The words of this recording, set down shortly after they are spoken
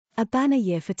A banner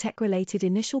year for tech-related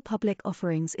initial public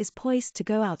offerings is poised to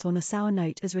go out on a sour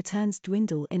note as returns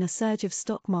dwindle in a surge of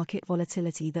stock market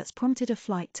volatility that's prompted a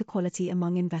flight to quality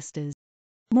among investors.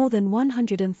 More than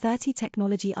 130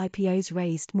 technology IPOs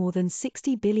raised more than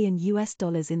 $60 billion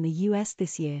in the US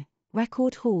this year,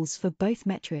 record hauls for both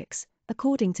metrics,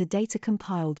 according to data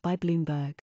compiled by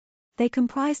Bloomberg. They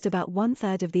comprised about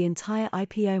one-third of the entire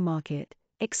IPO market,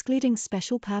 excluding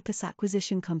special-purpose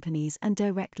acquisition companies and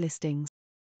direct listings.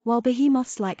 While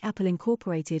behemoths like Apple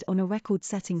Incorporated on a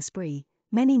record-setting spree,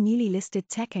 many newly listed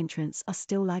tech entrants are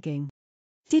still lagging.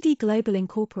 Didi Global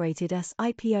Incorporated's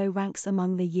IPO ranks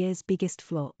among the year's biggest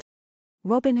flop.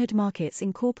 Robinhood Markets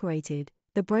Incorporated,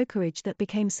 the brokerage that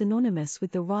became synonymous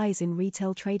with the rise in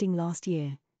retail trading last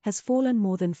year, has fallen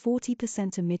more than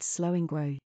 40% amid slowing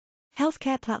growth.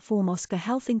 Healthcare platform Oscar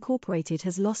Health Incorporated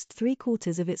has lost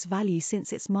 3/4 of its value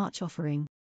since its March offering.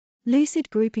 Lucid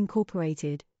Group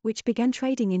Inc, which began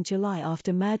trading in July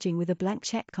after merging with a blank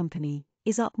check company,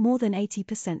 is up more than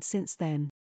 80% since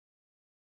then.